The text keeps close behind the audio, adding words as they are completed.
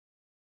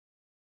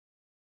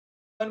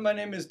My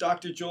name is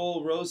Dr.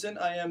 Joel Rosen.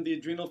 I am the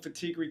Adrenal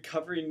Fatigue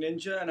Recovery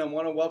Ninja, and I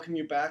want to welcome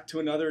you back to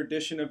another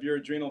edition of your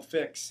Adrenal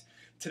Fix.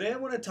 Today, I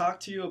want to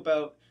talk to you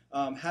about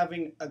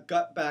having a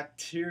gut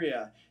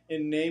bacteria,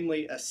 in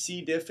namely a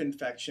C. diff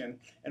infection,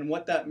 and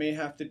what that may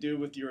have to do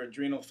with your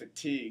adrenal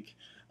fatigue.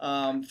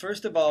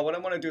 First of all, what I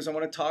want to do is I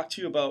want to talk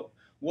to you about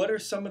what are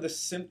some of the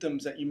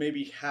symptoms that you may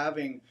be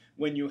having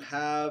when you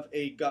have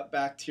a gut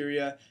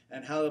bacteria,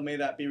 and how may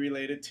that be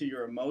related to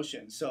your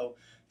emotions. So,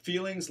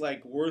 feelings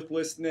like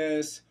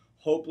worthlessness,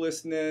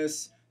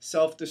 hopelessness,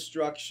 self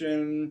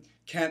destruction,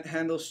 can't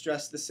handle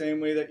stress the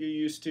same way that you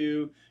used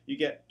to. You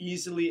get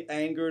easily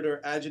angered or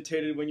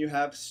agitated when you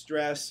have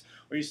stress,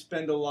 or you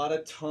spend a lot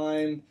of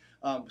time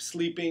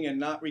sleeping and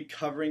not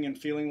recovering and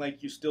feeling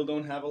like you still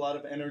don't have a lot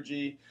of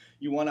energy.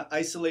 You want to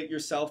isolate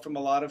yourself from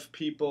a lot of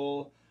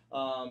people.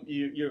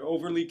 You're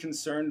overly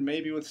concerned,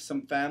 maybe with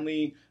some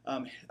family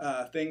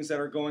things that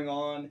are going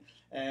on,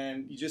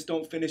 and you just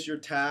don't finish your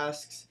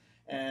tasks,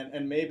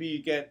 and maybe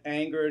you get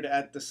angered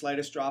at the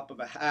slightest drop of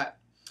a hat.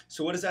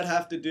 So, what does that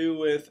have to do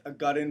with a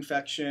gut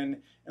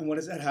infection, and what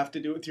does that have to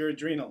do with your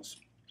adrenals?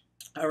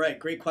 All right,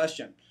 great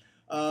question.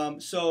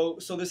 So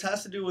this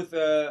has to do with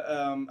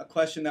a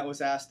question that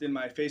was asked in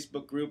my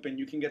Facebook group, and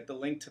you can get the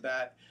link to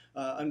that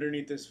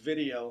underneath this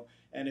video.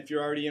 And if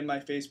you're already in my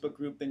Facebook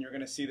group, then you're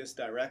going to see this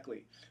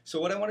directly. So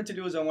what I wanted to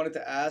do is I wanted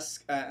to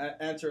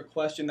answer a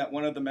question that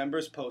one of the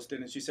members posted,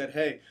 and she said,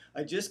 "Hey,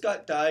 I just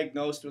got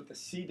diagnosed with a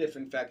C. diff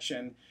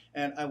infection,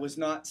 and I was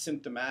not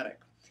symptomatic."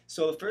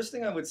 So the first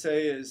thing I would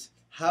say is,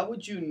 how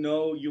would you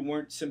know you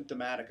weren't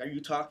symptomatic? Are you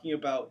talking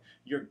about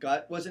your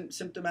gut wasn't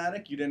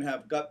symptomatic? You didn't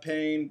have gut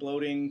pain,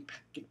 bloating,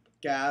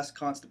 gas,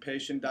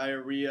 constipation,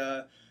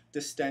 diarrhea,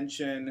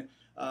 distension,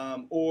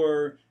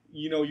 or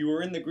you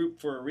were in the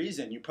group for a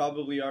reason. You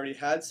probably already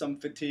had some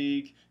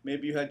fatigue.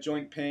 Maybe you had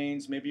joint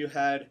pains. Maybe you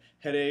had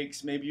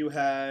headaches. Maybe you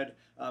had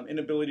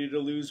inability to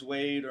lose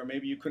weight, or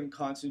maybe you couldn't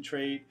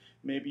concentrate.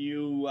 Maybe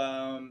you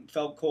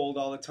felt cold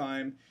all the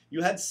time.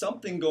 You had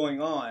something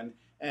going on,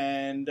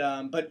 and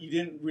but you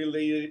didn't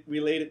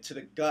relate it to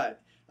the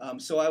gut.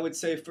 So I would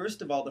say,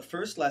 first of all, the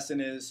first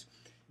lesson is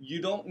you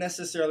don't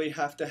necessarily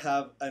have to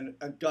have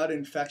a gut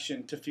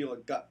infection to feel a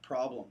gut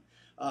problem.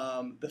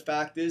 The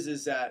fact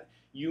is that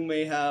you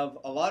may have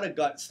a lot of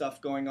gut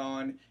stuff going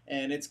on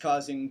and it's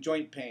causing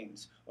joint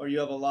pains, or you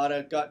have a lot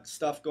of gut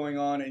stuff going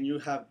on and you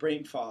have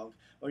brain fog,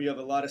 or you have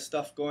a lot of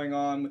stuff going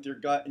on with your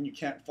gut and you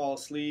can't fall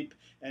asleep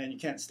and you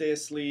can't stay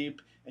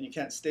asleep and you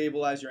can't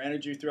stabilize your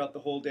energy throughout the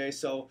whole day.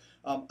 So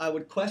I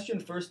would question,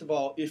 first of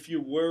all, if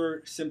you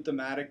were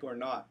symptomatic or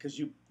not, because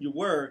you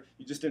were,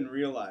 you just didn't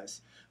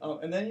realize.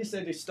 And then you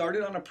said you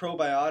started on a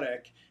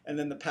probiotic, and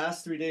then the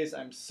past 3 days,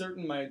 I'm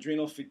certain my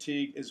adrenal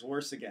fatigue is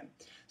worse again.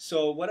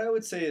 So what I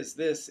would say is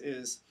this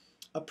is,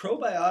 a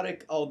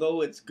probiotic,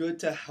 although it's good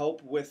to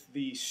help with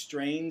the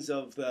strains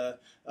of the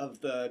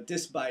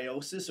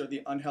dysbiosis, or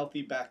the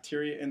unhealthy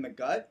bacteria in the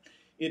gut,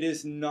 it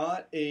is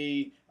not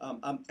a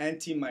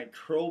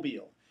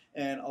antimicrobial.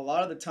 And a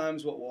lot of the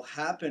times what will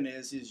happen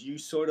is you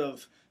sort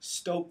of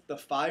stoke the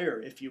fire,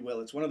 if you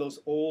will. It's one of those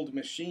old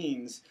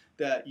machines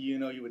that you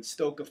would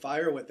stoke a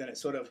fire with, and it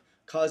sort of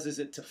causes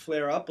it to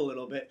flare up a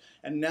little bit.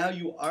 And now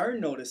you are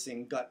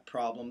noticing gut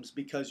problems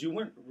because you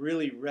weren't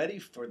really ready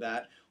for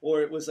that,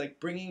 or it was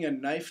like bringing a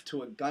knife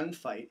to a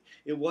gunfight.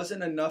 It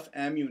wasn't enough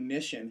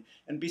ammunition.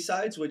 And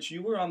besides which,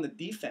 you were on the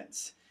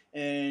defense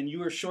and you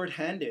were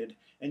shorthanded,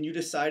 and you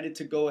decided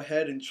to go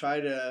ahead and try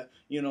to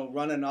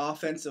run an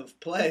offensive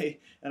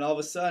play, and all of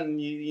a sudden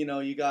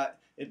you got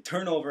a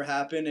turnover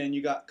happen and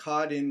you got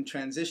caught in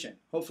transition.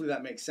 Hopefully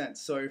that makes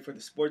sense. Sorry for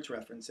the sports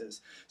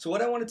references. So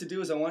what I wanted to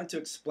do is I wanted to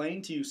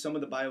explain to you some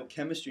of the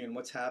biochemistry and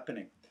what's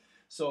happening.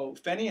 So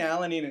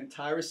phenylalanine and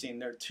tyrosine,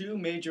 they're two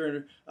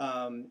major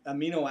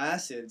amino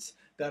acids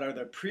that are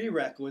the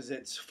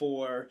prerequisites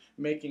for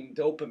making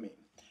dopamine.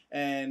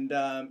 And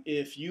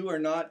if you are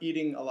not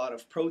eating a lot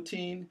of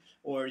protein,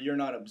 or you're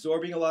not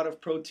absorbing a lot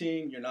of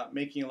protein, you're not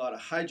making a lot of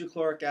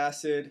hydrochloric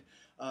acid,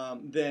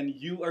 then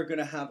you are going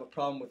to have a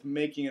problem with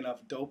making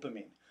enough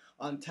dopamine.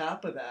 On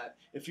top of that,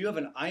 if you have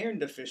an iron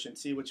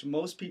deficiency, which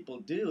most people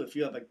do, if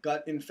you have a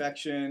gut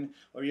infection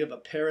or you have a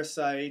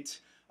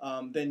parasite,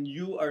 then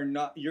you're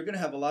going to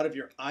have a lot of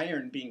your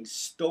iron being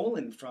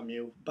stolen from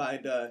you by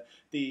the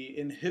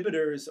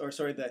inhabitants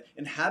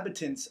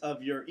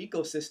of your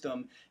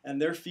ecosystem,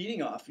 and they're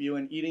feeding off you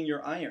and eating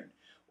your iron.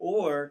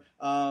 Or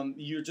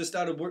you're just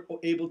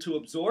able to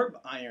absorb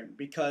iron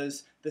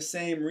because the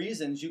same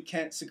reasons you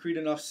can't secrete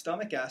enough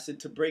stomach acid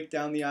to break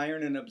down the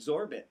iron and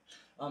absorb it.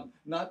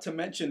 Not to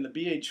mention the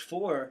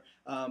BH4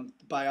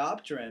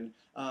 biopterin.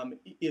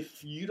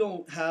 If you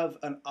don't have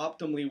an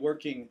optimally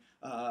working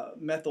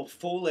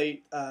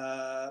methylfolate,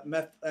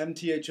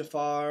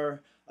 MTHFR,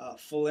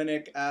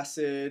 folinic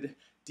acid,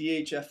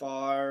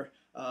 DHFR,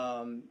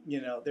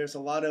 there's a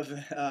lot of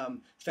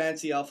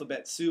fancy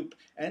alphabet soup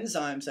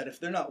enzymes that if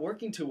they're not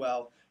working too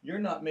well, you're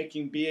not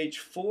making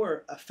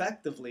BH4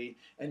 effectively,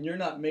 and you're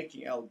not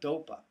making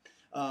L-DOPA.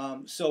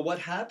 So what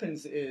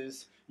happens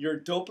is your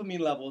dopamine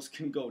levels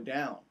can go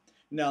down.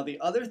 Now, the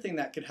other thing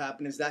that could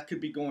happen is that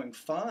could be going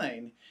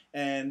fine,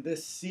 and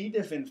this C.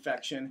 diff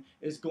infection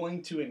is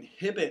going to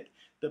inhibit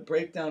the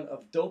breakdown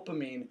of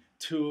dopamine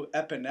to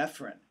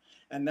epinephrine.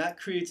 And that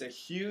creates a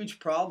huge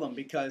problem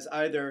because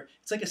either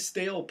it's like a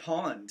stale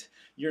pond.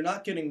 You're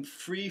not getting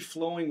free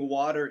flowing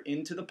water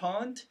into the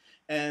pond,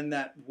 and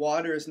that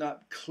water is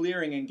not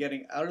clearing and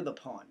getting out of the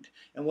pond.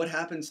 And what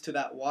happens to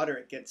that water?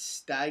 It gets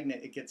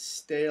stagnant, it gets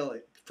stale,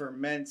 it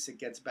ferments, it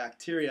gets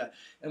bacteria.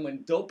 And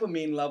when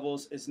dopamine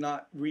levels is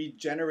not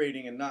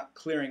regenerating and not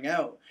clearing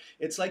out,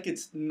 it's like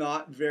it's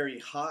not very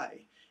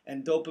high.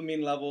 And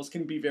dopamine levels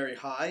can be very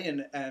high,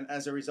 and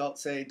as a result,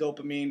 say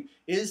dopamine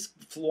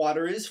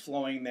water is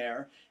flowing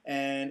there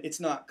and it's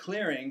not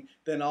clearing,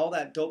 then all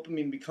that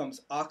dopamine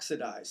becomes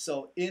oxidized.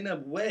 So in a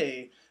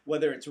way,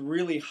 whether it's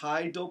really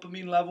high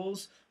dopamine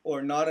levels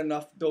or not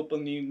enough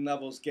dopamine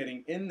levels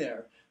getting in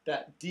there,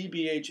 that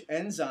DBH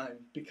enzyme,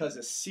 because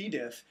of C.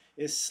 diff,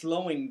 is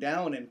slowing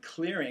down and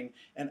clearing,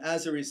 and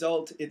as a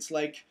result, it's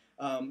like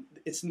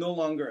it's no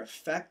longer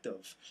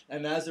effective.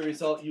 And as a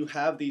result, you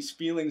have these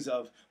feelings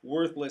of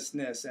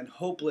worthlessness and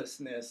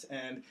hopelessness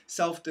and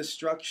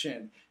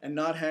self-destruction and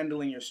not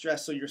handling your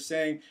stress. So you're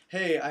saying,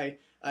 hey,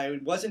 I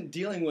wasn't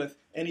dealing with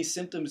any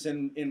symptoms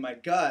in my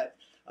gut,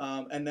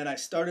 and then I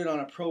started on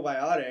a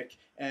probiotic,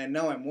 and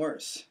now I'm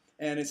worse.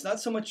 And it's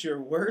not so much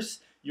you're worse,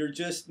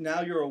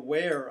 you're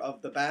aware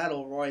of the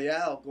battle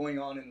royale going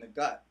on in the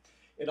gut.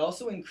 It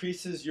also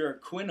increases your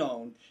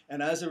quinone,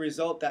 and as a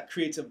result, that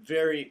creates a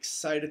very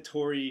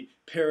excitatory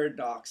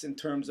paradox in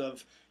terms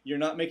of you're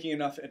not making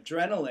enough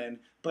adrenaline,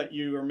 but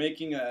you are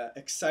making an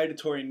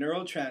excitatory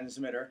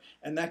neurotransmitter,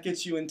 and that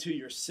gets you into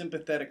your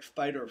sympathetic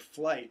fight or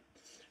flight.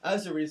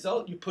 As a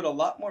result, you put a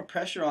lot more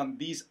pressure on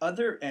these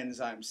other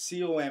enzymes,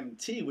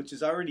 COMT, which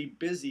is already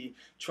busy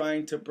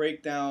trying to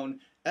break down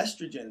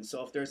estrogen.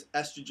 So if there's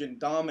estrogen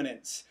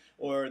dominance,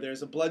 or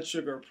there's a blood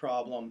sugar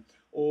problem,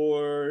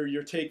 or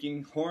you're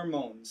taking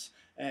hormones,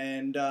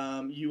 and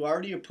you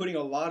already are putting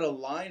a lot of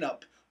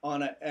lineup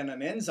on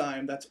an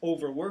enzyme that's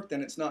overworked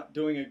and it's not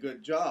doing a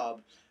good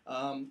job.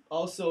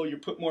 Also, you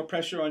put more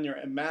pressure on your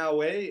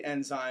MAOA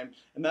enzyme,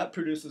 and that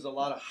produces a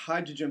lot of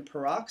hydrogen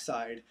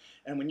peroxide.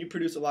 And when you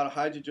produce a lot of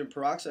hydrogen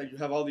peroxide, you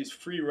have all these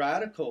free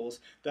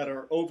radicals that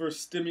are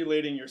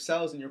overstimulating your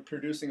cells, and you're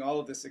producing all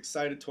of this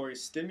excitatory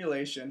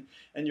stimulation,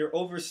 and you're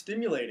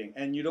overstimulating,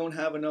 and you don't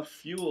have enough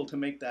fuel to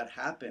make that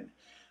happen.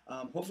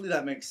 Hopefully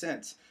that makes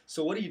sense.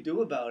 So what do you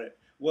do about it?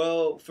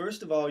 Well,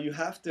 first of all, you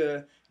have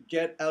to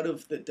get out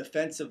of the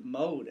defensive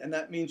mode, and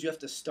that means you have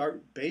to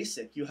start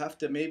basic. You have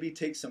to maybe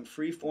take some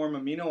free-form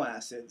amino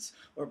acids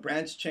or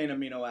branch-chain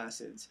amino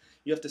acids.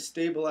 You have to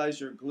stabilize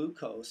your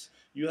glucose.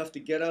 You have to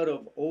get out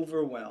of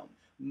overwhelm.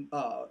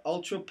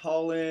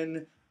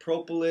 Ultrapollen,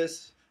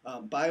 propolis,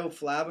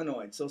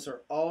 bioflavonoids, those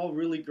are all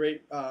really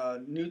great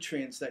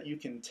nutrients that you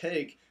can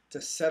take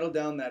to settle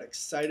down that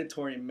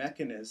excitatory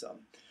mechanism.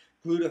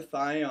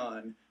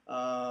 Glutathione,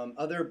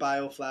 other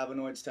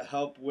bioflavonoids to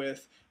help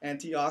with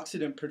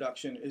antioxidant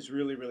production is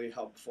really, really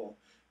helpful.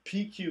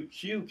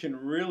 PQQ can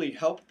really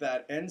help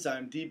that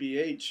enzyme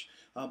DBH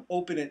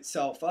open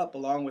itself up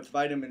along with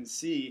vitamin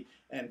C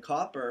and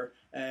copper,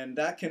 and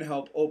that can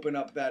help open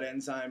up that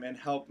enzyme and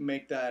help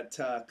make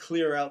that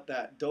clear out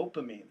that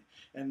dopamine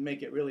and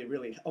make it really,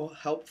 really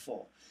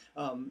helpful.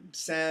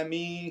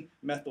 SAMe,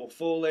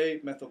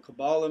 methylfolate,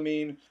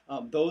 methylcobalamin,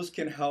 those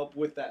can help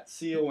with that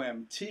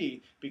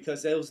COMT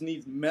because those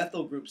need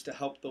methyl groups to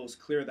help those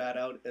clear that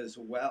out as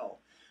well.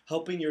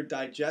 Helping your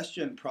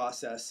digestion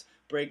process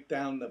break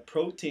down the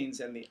proteins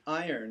and the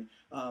iron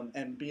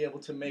and be able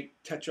to make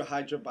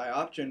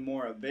tetrahydrobiopterin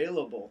more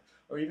available.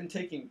 Or even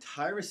taking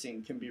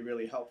tyrosine can be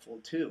really helpful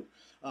too.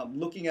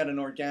 Looking at an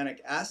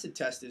organic acid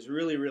test is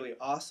really, really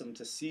awesome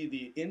to see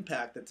the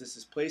impact that this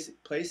is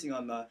placing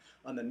on the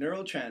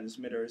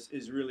neurotransmitters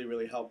is really,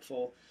 really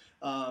helpful.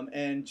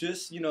 And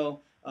just,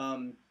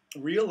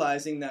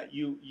 realizing that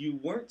you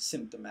weren't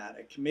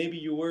symptomatic. Maybe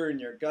you were in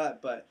your gut,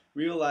 but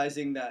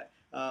realizing that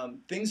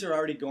things are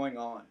already going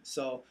on.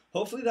 So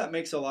hopefully that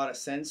makes a lot of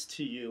sense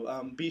to you.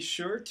 Be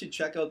sure to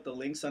check out the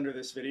links under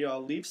this video.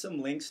 I'll leave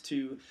some links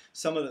to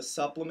some of the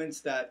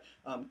supplements that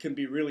can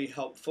be really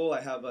helpful.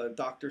 I have a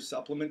doctor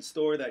supplement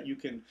store that you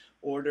can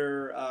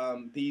order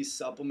these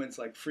supplements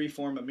like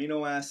free-form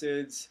amino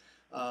acids,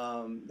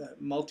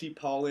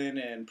 multipollen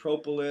and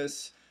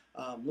propolis.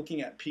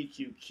 Looking at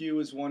PQQ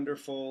is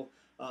wonderful.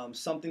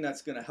 Something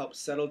that's going to help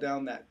settle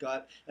down that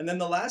gut. And then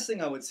the last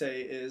thing I would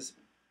say is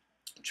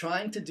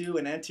trying to do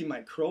an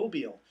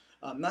antimicrobial,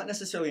 not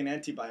necessarily an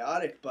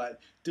antibiotic, but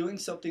doing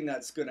something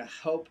that's going to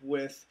help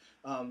with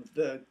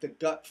the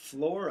gut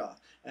flora.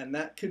 And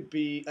that could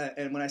be,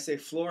 and when I say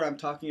flora, I'm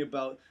talking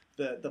about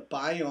the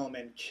biome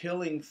and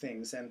killing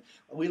things. And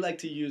we like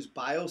to use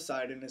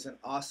biocidin as an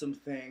awesome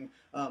thing.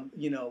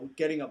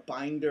 Getting a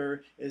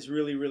binder is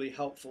really, really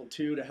helpful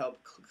too to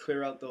help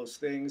clear out those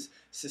things.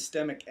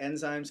 Systemic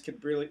enzymes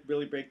could really,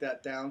 really break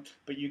that down.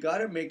 But you got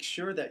to make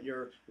sure that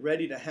you're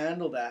ready to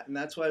handle that. And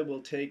that's why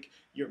we'll take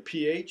your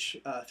pH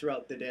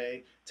throughout the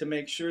day, to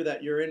make sure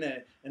that you're in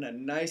a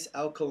nice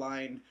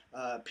alkaline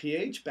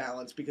pH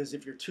balance, because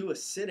if you're too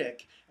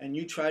acidic and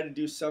you try to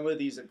do some of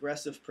these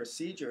aggressive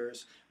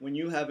procedures when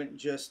you haven't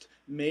just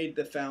made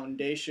the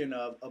foundation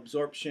of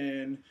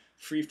absorption,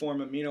 free-form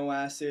amino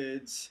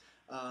acids,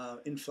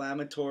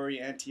 inflammatory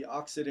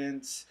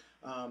antioxidants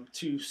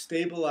to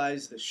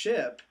stabilize the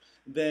ship,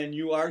 then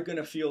you are going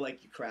to feel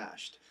like you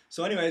crashed.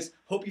 So anyways,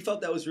 hope you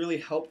felt that was really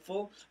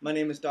helpful. My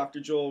name is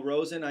Dr. Joel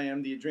Rosen. I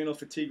am the Adrenal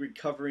Fatigue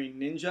Recovery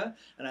Ninja,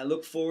 and I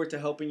look forward to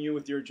helping you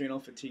with your adrenal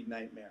fatigue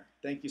nightmare.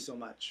 Thank you so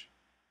much.